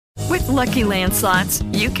Lucky Land Slots,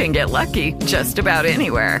 you can get lucky just about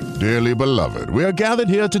anywhere. Dearly beloved, we are gathered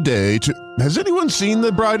here today to... Has anyone seen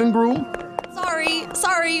the bride and groom?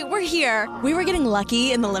 Sorry, we're here. We were getting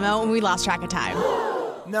lucky in the limo and we lost track of time.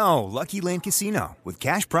 No, Lucky Land Casino, with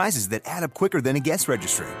cash prizes that add up quicker than a guest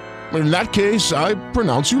registry. In that case, I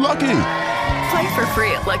pronounce you lucky. Play for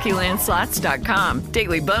free at LuckyLandSlots.com.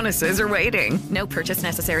 Daily bonuses are waiting. No purchase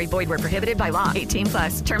necessary. Void where prohibited by law.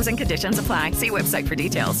 18+. Terms and conditions apply. See website for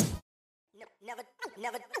details.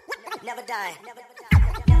 Never die. Never die.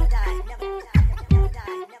 Never die. Never die. Never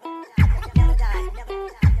die. Never die.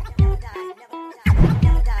 Never die.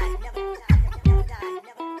 Never die.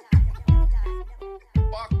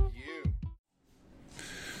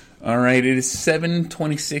 All right, it is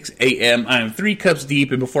 7:26 a.m. I am 3 cups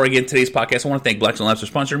deep, and before I get into today's podcast, I want to thank Blackstone Labs for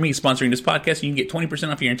sponsoring me, sponsoring this podcast. You can get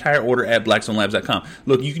 20% off your entire order at BlackstoneLabs.com.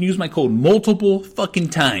 Look, you can use my code multiple fucking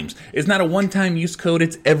times. It's not a one-time use code,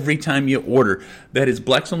 it's every time you order. That is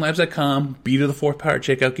BlackstoneLabs.com, B to the 4th power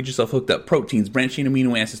checkout, get yourself hooked up. Proteins, branched-chain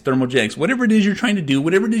amino acids, thermogenics, whatever it is you're trying to do,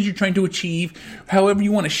 whatever it is you're trying to achieve, however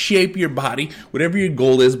you want to shape your body, whatever your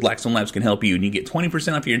goal is, Blackstone Labs can help you. And you get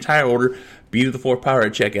 20% off your entire order, B to the 4th power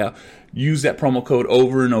at checkout. Use that promo code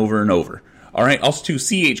over and over and over. All right. Also, to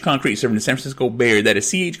CH Concrete, serving the San Francisco Bay Area. That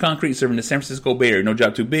is CH Concrete, serving the San Francisco Bay Area. No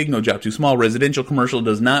job too big, no job too small. Residential, commercial,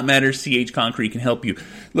 does not matter. CH Concrete can help you.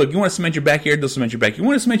 Look, you want to cement your backyard, they'll cement your backyard. You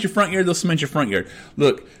want to cement your front yard, they'll cement your front yard.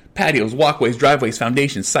 Look, patios, walkways, driveways,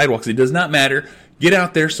 foundations, sidewalks, it does not matter. Get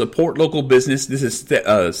out there, support local business. This is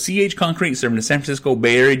CH Concrete, serving the San Francisco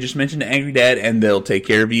Bay Area. Just mention the Angry Dad, and they'll take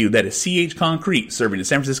care of you. That is CH Concrete, serving the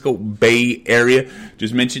San Francisco Bay Area.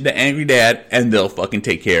 Just mention the Angry Dad, and they'll fucking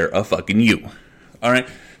take care of fucking you. All right?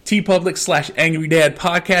 TeePublic/Angry Dad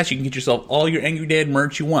Podcast. You can get yourself all your Angry Dad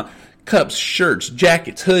merch you want. Cups, shirts,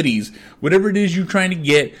 jackets, hoodies, whatever it is you're trying to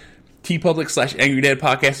get. TeePublic/Angry Dad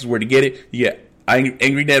Podcast is where to get it. Yeah,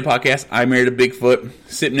 Angry Dad Podcast. I Married a Bigfoot.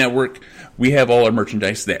 SIP Network. We have all our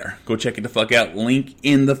merchandise there. Go check it the fuck out. Link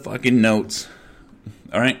in the fucking notes.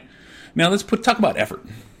 All right? Now let's talk about effort.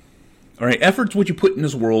 All right? Effort's what you put in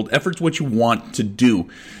this world. Effort's what you want to do.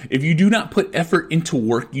 If you do not put effort into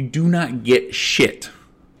work, you do not get shit.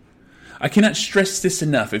 I cannot stress this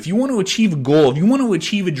enough. If you want to achieve a goal, if you want to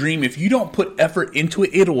achieve a dream, if you don't put effort into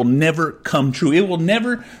it, it will never come true. It will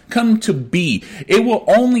never come to be. It will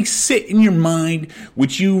only sit in your mind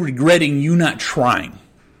with you regretting you not trying.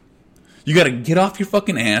 You got to get off your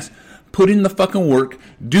fucking ass, put in the fucking work,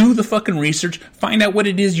 do the fucking research, find out what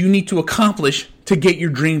it is you need to accomplish to get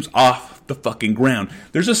your dreams off the fucking ground.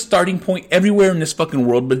 There's a starting point everywhere in this fucking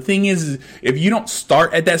world, but the thing is if you don't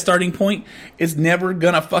start at that starting point, it's never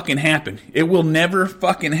gonna fucking happen. It will never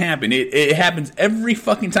fucking happen. It happens every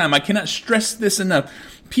fucking time. I cannot stress this enough.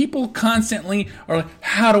 People constantly are like,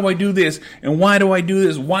 how do I do this? And why do I do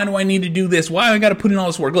this? Why do I need to do this? Why do I got to put in all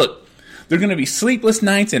this work? Look, there are going to be sleepless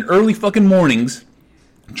nights and early fucking mornings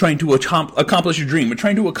trying to accomplish your dream, or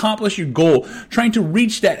trying to accomplish your goal, trying to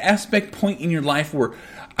reach that aspect point in your life where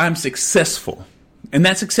I'm successful. And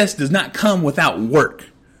that success does not come without work.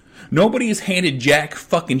 Nobody is handed jack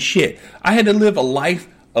fucking shit. I had to live a life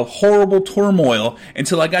of horrible turmoil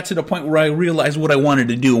until I got to the point where I realized what I wanted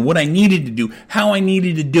to do and what I needed to do, how I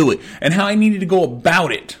needed to do it, and how I needed to go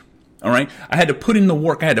about it. All right? I had to put in the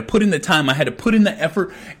work. I had to put in the time. I had to put in the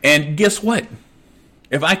effort. And guess what?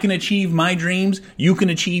 If I can achieve my dreams, you can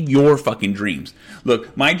achieve your fucking dreams.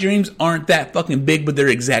 Look, my dreams aren't that fucking big, but they're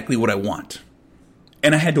exactly what I want.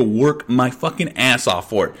 And I had to work my fucking ass off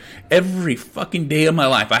for it. Every fucking day of my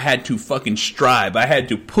life, I had to fucking strive. I had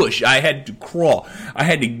to push. I had to crawl. I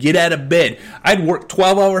had to get out of bed. I'd work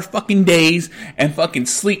 12-hour fucking days and fucking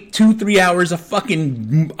sleep 2-3 hours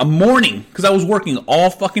a morning. Because I was working all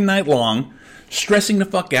fucking night long, stressing the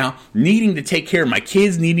fuck out, needing to take care of my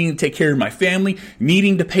kids, needing to take care of my family,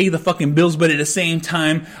 needing to pay the fucking bills. But at the same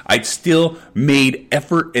time, I'd still made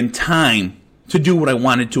effort and time to do what I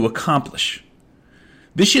wanted to accomplish.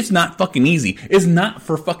 This shit's not fucking easy. It's not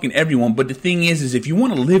for fucking everyone. But the thing is if you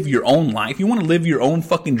want to live your own life, you want to live your own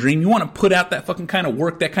fucking dream, you want to put out that fucking kind of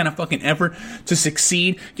work, that kind of fucking effort to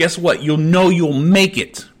succeed, guess what? You'll know you'll make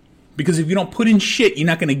it. Because if you don't put in shit, you're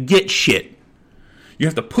not going to get shit. You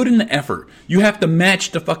have to put in the effort. You have to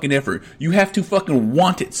match the fucking effort. You have to fucking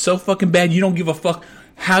want it so fucking bad you don't give a fuck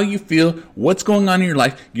how you feel, what's going on in your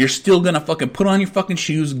life. You're still going to fucking put on your fucking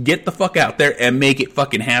shoes, get the fuck out there, and make it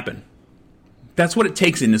fucking happen. That's what it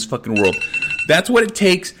takes in this fucking world. That's what it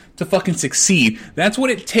takes to fucking succeed. That's what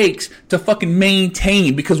it takes to fucking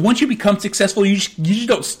maintain. Because once you become successful, you just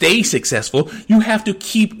don't stay successful. You have to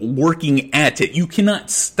keep working at it. You cannot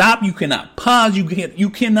stop. You cannot pause. You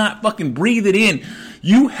cannot fucking breathe it in.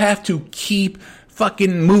 You have to keep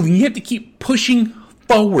fucking moving. You have to keep pushing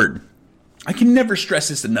forward. I can never stress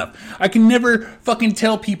this enough. I can never fucking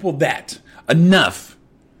tell people that enough.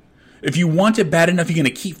 If you want it bad enough, you're going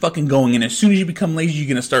to keep fucking going. And as soon as you become lazy, you're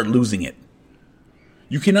going to start losing it.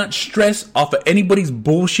 You cannot stress off of anybody's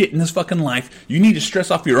bullshit in this fucking life. You need to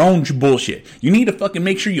stress off your own bullshit. You need to fucking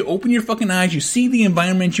make sure you open your fucking eyes, you see the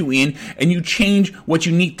environment you in, and you change what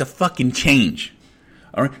you need to fucking change.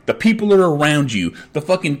 Alright? The people that are around you, the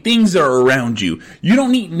fucking things that are around you. You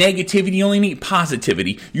don't need negativity, you only need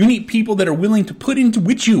positivity. You need people that are willing to put into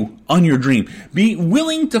with you on your dream. Be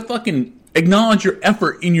willing to fucking acknowledge your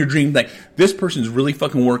effort in your dream. Like, this person's really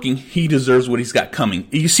fucking working. He deserves what he's got coming.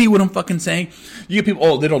 You see what I'm fucking saying? You get people,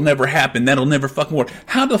 oh, that'll never happen. That'll never fucking work.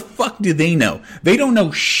 How the fuck do they know? They don't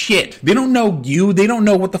know shit. They don't know you. They don't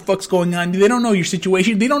know what the fuck's going on. They don't know your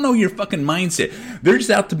situation. They don't know your fucking mindset. They're just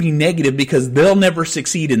out to be negative because they'll never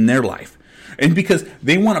succeed in their life. And because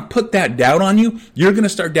they want to put that doubt on you, you're going to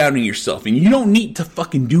start doubting yourself. And you don't need to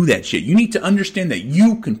fucking do that shit. You need to understand that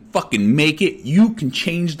you can fucking make it. You can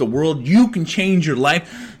change the world. You can change your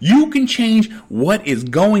life. You can change what is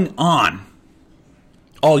going on.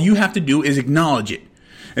 All you have to do is acknowledge it.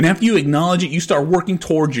 And after you acknowledge it, you start working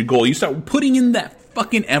towards your goal. You start putting in that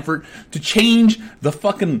fucking effort to change the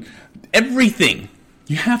fucking everything.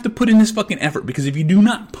 You have to put in this fucking effort, because if you do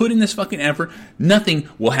not put in this fucking effort, nothing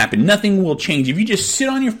will happen. Nothing will change. If you just sit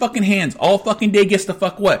on your fucking hands all fucking day, guess the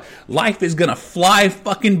fuck what? Life is gonna fly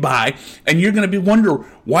fucking by, and you're gonna be wondering,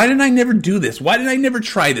 why did I never do this? Why did I never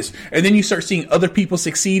try this? And then you start seeing other people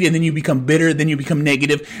succeed, and then you become bitter, then you become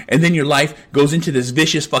negative, and then your life goes into this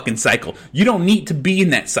vicious fucking cycle. You don't need to be in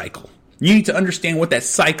that cycle. You need to understand what that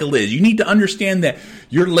cycle is. You need to understand that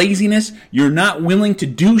your laziness, you're not willing to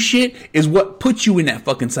do shit, is what puts you in that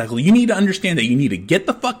fucking cycle. You need to understand that you need to get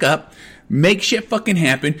the fuck up, make shit fucking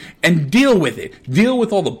happen, and deal with it. Deal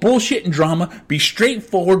with all the bullshit and drama. Be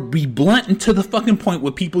straightforward. Be blunt and to the fucking point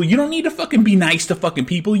with people. You don't need to fucking be nice to fucking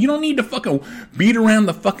people. You don't need to fucking beat around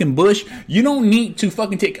the fucking bush. You don't need to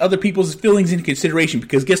fucking take other people's feelings into consideration,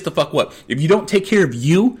 because guess the fuck what? If you don't take care of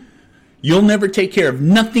you, you'll never take care of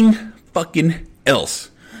nothing fucking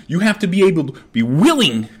else. You have to be able to be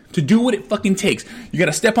willing to do what it fucking takes. You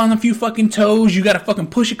gotta step on a few fucking toes. You gotta fucking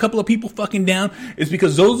push a couple of people fucking down. It's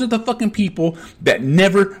because those are the fucking people that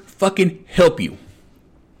never fucking help you.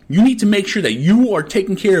 You need to make sure that you are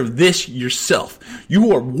taking care of this yourself.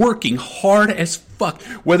 You are working hard as fuck.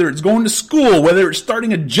 Whether it's going to school, whether it's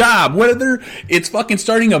starting a job, whether it's fucking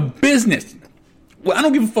starting a business. Well, I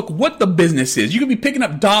don't give a fuck what the business is. You could be picking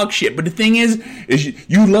up dog shit, but the thing is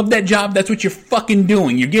you love that job. That's what you're fucking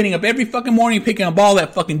doing. You're getting up every fucking morning, picking up all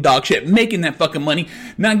that fucking dog shit, making that fucking money,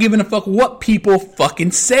 not giving a fuck what people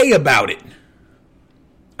fucking say about it.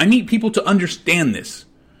 I need people to understand this.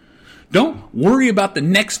 Don't worry about the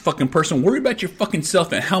next fucking person. Worry about your fucking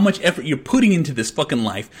self and how much effort you're putting into this fucking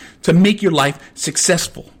life to make your life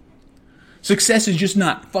successful. Success is just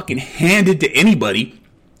not fucking handed to anybody.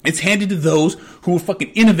 It's handed to those who are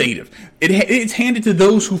fucking innovative. It's handed to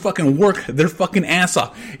those who fucking work their fucking ass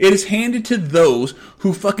off. It is handed to those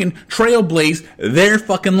who fucking trailblaze their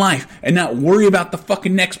fucking life and not worry about the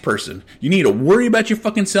fucking next person. You need to worry about your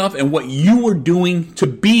fucking self and what you are doing to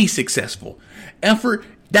be successful. Effort,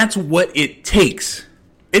 that's what it takes.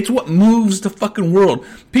 It's what moves the fucking world.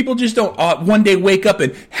 People just don't one day wake up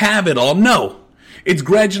and have it all. No. It's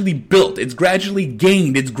gradually built. It's gradually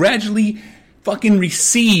gained. It's gradually fucking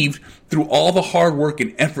received through all the hard work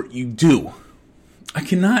and effort you do. I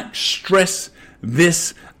cannot stress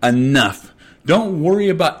this enough. Don't worry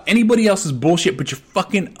about anybody else's bullshit but your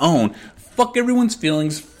fucking own. Fuck everyone's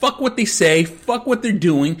feelings. Fuck what they say. Fuck what they're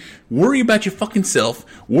doing. Worry about your fucking self.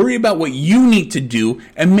 Worry about what you need to do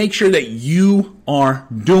and make sure that you are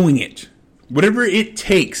doing it. Whatever it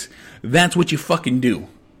takes, that's what you fucking do.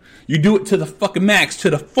 You do it to the fucking max, to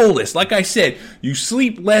the fullest. Like I said, you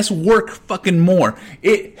sleep less, work fucking more.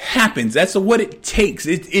 It happens. That's what it takes.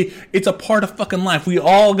 It's a part of fucking life. We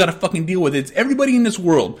all gotta fucking deal with it. It's everybody in this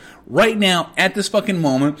world right now at this fucking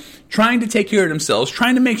moment trying to take care of themselves,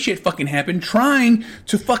 trying to make shit fucking happen, trying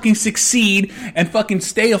to fucking succeed and fucking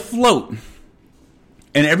stay afloat.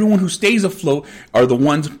 And everyone who stays afloat are the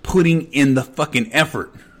ones putting in the fucking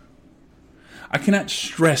effort. I cannot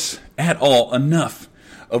stress at all enough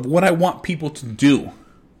of what I want people to do.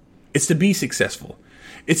 It's to be successful.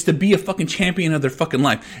 It's to be a fucking champion of their fucking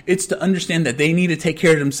life. It's to understand that they need to take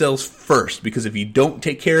care of themselves first. Because if you don't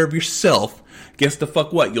take care of yourself, guess the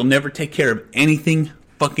fuck what? You'll never take care of anything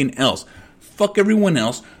fucking else. Fuck everyone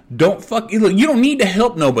else. Don't fuck. Look, you don't need to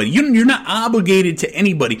help nobody. You're not obligated to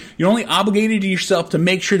anybody. You're only obligated to yourself to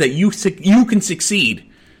make sure that you can succeed.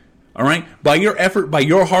 All right? By your effort, by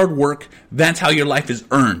your hard work, that's how your life is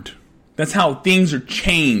earned. That's how things are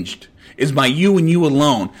changed, is by you and you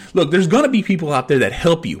alone. Look, there's going to be people out there that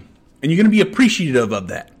help you, and you're going to be appreciative of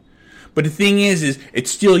that. But the thing is it's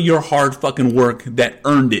still your hard fucking work that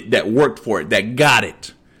earned it, that worked for it, that got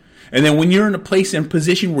it. And then when you're in a place and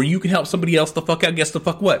position where you can help somebody else the fuck out, guess the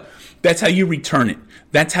fuck what? That's how you return it.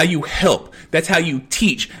 That's how you help. That's how you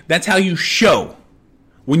teach. That's how you show.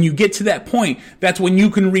 When you get to that point, that's when you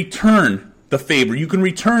can return the favor. You can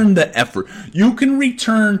return the effort. You can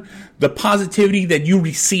return the positivity that you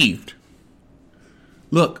received.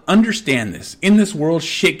 Look, understand this. In this world,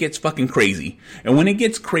 shit gets fucking crazy. And when it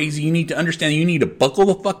gets crazy, you need to understand you need to buckle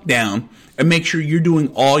the fuck down and make sure you're doing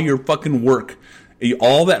all your fucking work.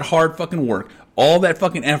 All that hard fucking work, all that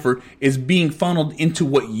fucking effort is being funneled into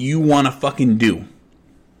what you want to fucking do.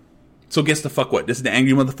 So guess the fuck what? This is the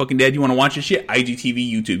Angry Motherfucking Dad. You want to watch this shit?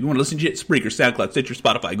 IGTV, YouTube. You want to listen to shit? Spreaker, SoundCloud, Stitcher,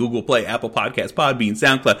 Spotify, Google Play, Apple Podcasts, Podbean,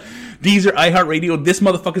 SoundCloud, Deezer, iHeartRadio. This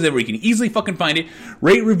motherfucker's everywhere. You can easily fucking find it.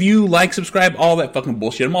 Rate, review, like, subscribe, all that fucking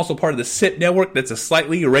bullshit. I'm also part of the SIP Network. That's a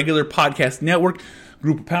slightly irregular podcast network.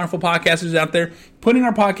 Group of powerful podcasters out there, putting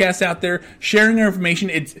our podcasts out there, sharing our information.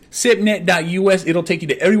 It's sipnet.us. It'll take you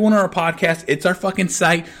to every one of our podcasts. It's our fucking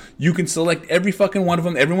site. You can select every fucking one of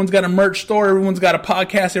them. Everyone's got a merch store. Everyone's got a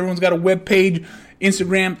podcast. Everyone's got a web page,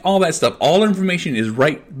 Instagram, all that stuff. All our information is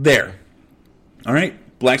right there. All right?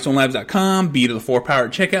 BlackstoneLabs.com, B to the 4 power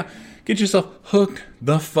at checkout. Get yourself hooked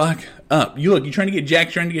the fuck up. You're trying to get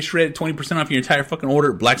jacked, trying to get shredded, 20% off your entire fucking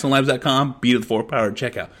order at BlackstoneLabs.com, B to the 4 power at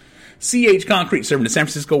checkout. CH Concrete, serving the San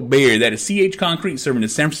Francisco Bay Area. That is CH Concrete, serving the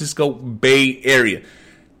San Francisco Bay Area.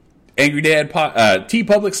 Angry Dad,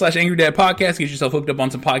 TeePublic/Angry Dad Podcast. Get yourself hooked up on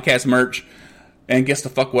some podcast merch. And guess the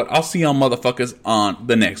fuck what? I'll see y'all motherfuckers on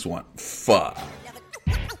the next one. Fuck.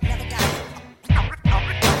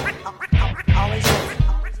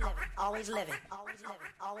 Always living.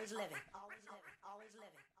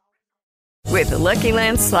 With the Lucky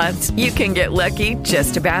Land Slots, you can get lucky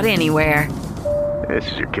just about anywhere.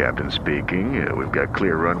 This is your captain speaking. We've got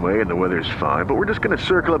clear runway and the weather's fine, but we're just going to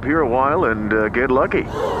circle up here a while and get lucky.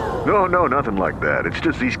 No, nothing like that. It's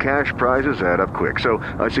just these cash prizes add up quick. So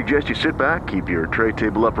I suggest you sit back, keep your tray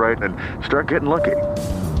table upright, and start getting lucky.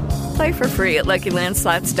 Play for free at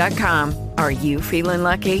LuckyLandSlots.com. Are you feeling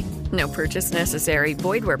lucky? No purchase necessary.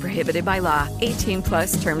 Void where prohibited by law.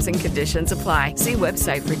 18+ terms and conditions apply. See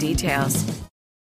website for details.